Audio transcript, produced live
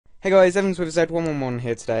Hey guys, Evans with Z111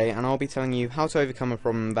 here today, and I'll be telling you how to overcome a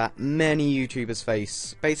problem that many YouTubers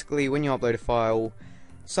face. Basically, when you upload a file,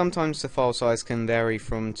 sometimes the file size can vary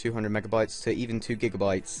from 200 megabytes to even 2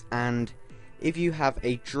 gigabytes, and if you have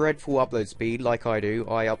a dreadful upload speed, like I do,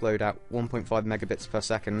 I upload at 1.5 megabits per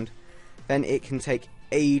second, then it can take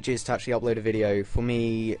ages to actually upload a video. For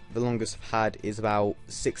me, the longest I've had is about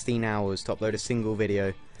 16 hours to upload a single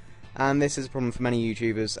video. And this is a problem for many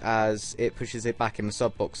YouTubers as it pushes it back in the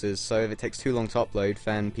sub boxes, so if it takes too long to upload,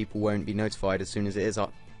 then people won't be notified as soon as it is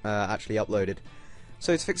actually uploaded.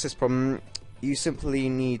 So to fix this problem, you simply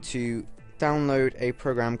need to download a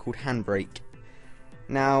program called Handbrake.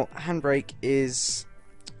 Now, Handbrake is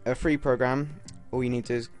a free program. All you need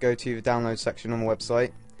to do is go to the download section on the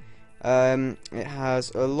website. It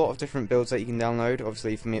has a lot of different builds that you can download.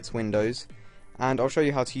 Obviously for me it's Windows, and I'll show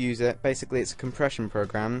you how to use it. Basically it's a compression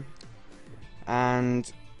program,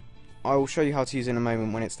 and I will show you how to use it in a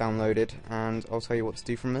moment when it's downloaded, and I'll tell you what to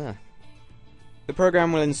do from there. The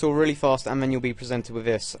program will install really fast, and then you'll be presented with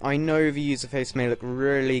this. I know the user face may look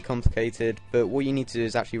really complicated, but what you need to do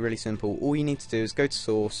is actually really simple. All you need to do is go to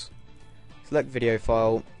source, select video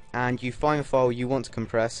file, and you find the file you want to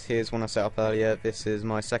compress. Here's one I set up earlier. This is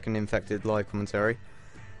my second infected live commentary.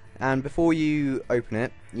 And before you open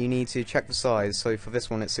it, you need to check the size. So for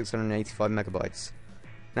this one it's 685 megabytes.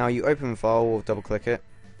 Now you open the file or double click it.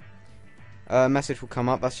 A message will come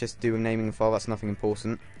up. That's just to do with naming the file, that's nothing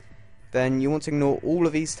important. Then you want to ignore all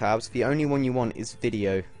of these tabs. The only one you want is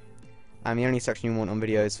video, and the only section you want on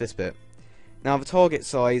video is this bit. Now the target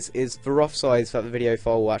size is the rough size that the video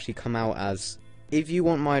file will actually come out as. If you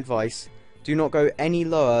want my advice, do not go any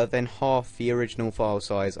lower than half the original file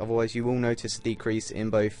size, otherwise you will notice a decrease in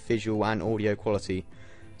both visual and audio quality.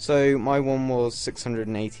 So my one was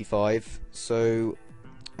 685, so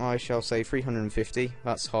I shall say 350,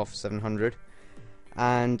 that's half 700.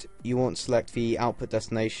 And you want to select the output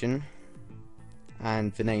destination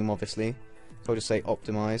and the name, obviously. So I'll just say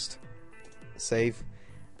optimized, save,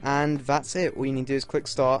 and that's it. All you need to do is click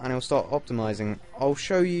start and it'll start optimizing. I'll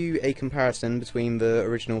show you a comparison between the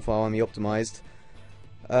original file and the optimized,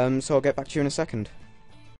 so I'll get back to you in a second.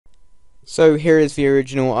 So here is the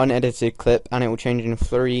original unedited clip, and it will change in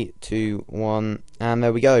 3, 2, 1, and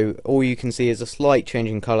there we go. All you can see is a slight change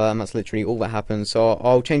in colour, and that's literally all that happens. So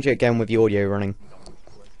I'll change it again with the audio running.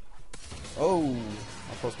 Oh,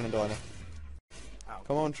 I thought I was going to die there.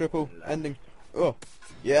 Come on, triple, ending. Oh,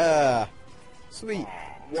 yeah, sweet.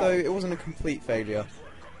 So it wasn't a complete failure,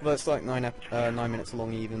 but it's like 9 minutes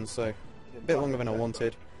long even, so a bit longer than I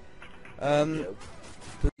wanted.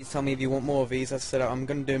 Please tell me if you want more of these. As I said, I'm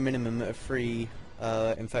going to do a minimum of 3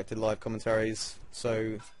 infected live commentaries,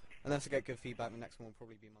 so unless I get good feedback, the next one will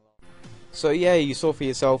probably be my last. So yeah, you saw for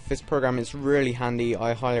yourself, this program is really handy.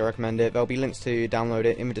 I highly recommend it. There'll be links to download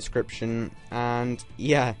it in the description, and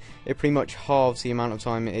yeah, it pretty much halves the amount of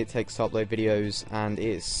time it takes to upload videos, and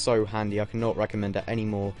it's so handy. I cannot recommend it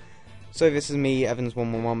anymore. So this is me,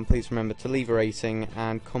 Evans111. Please remember to leave a rating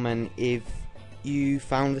and comment if you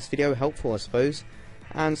found this video helpful, I suppose,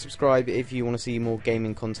 and subscribe if you want to see more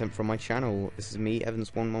gaming content from my channel. This is me,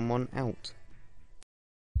 Evans111, out.